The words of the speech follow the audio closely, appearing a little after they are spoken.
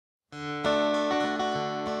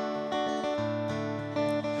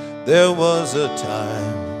There was a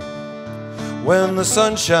time when the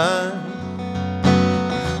sunshine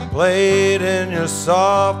played in your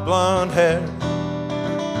soft blonde hair,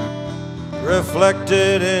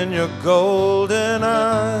 reflected in your golden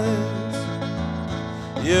eyes.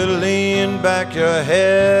 You leaned back your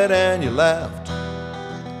head and you laughed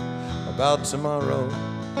about tomorrow.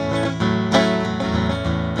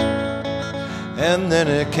 And then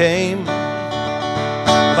it came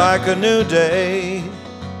like a new day.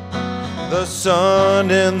 The sun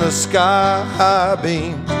in the sky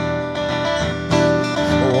beamed.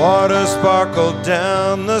 Water sparkled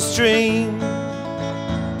down the stream.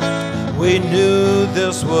 We knew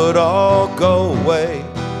this would all go away,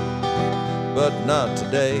 but not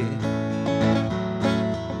today.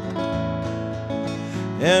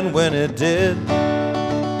 And when it did,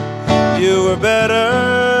 you were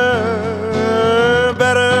better,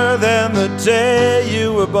 better than the day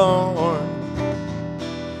you were born.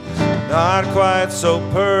 Not quite so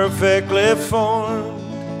perfectly formed.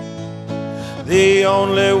 The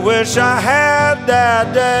only wish I had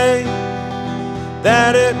that day,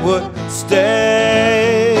 that it would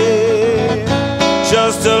stay.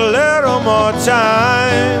 Just a little more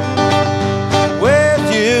time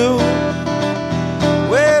with you,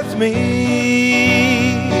 with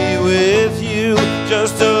me, with you.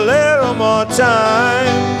 Just a little more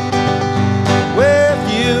time with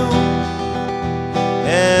you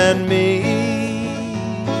and me.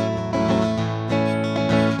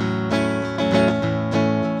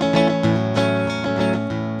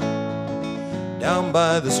 Down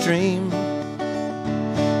by the stream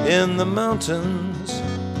in the mountains,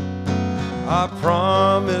 I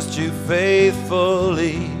promised you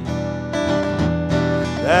faithfully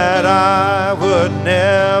that I would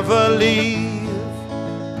never leave.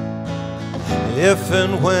 If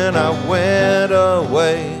and when I went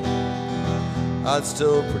away, I'd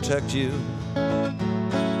still protect you.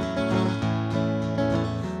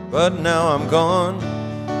 But now I'm gone,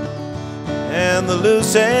 and the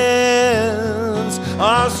loose ends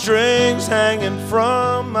are strings hanging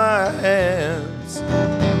from my hands,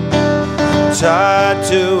 tied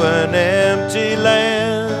to an empty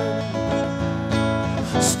land,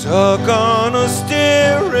 stuck on a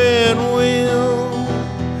steering wheel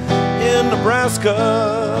in Nebraska.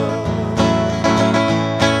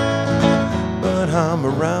 But I'm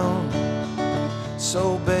around,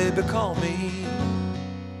 so baby call me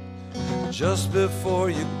just before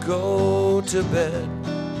you go to bed,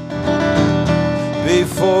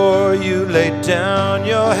 before you lay down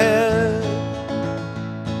your head,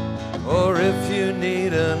 or if you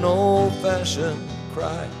need an old-fashioned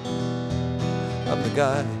cry, I'm the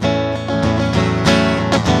guy.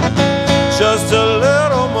 Just a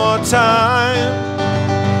little more time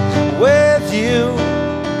with you,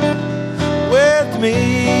 with me,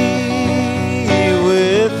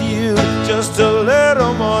 with you. Just a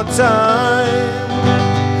little more time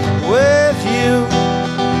with you,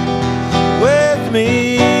 with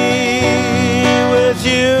me, with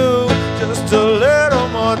you. Just a little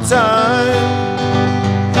more time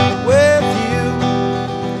with you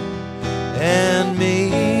and me.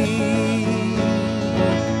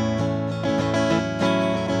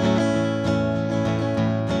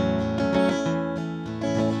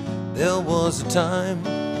 There was a time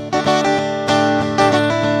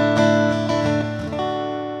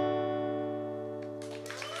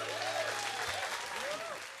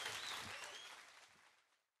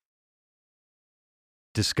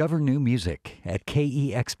Discover new music at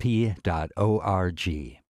KEXP.org.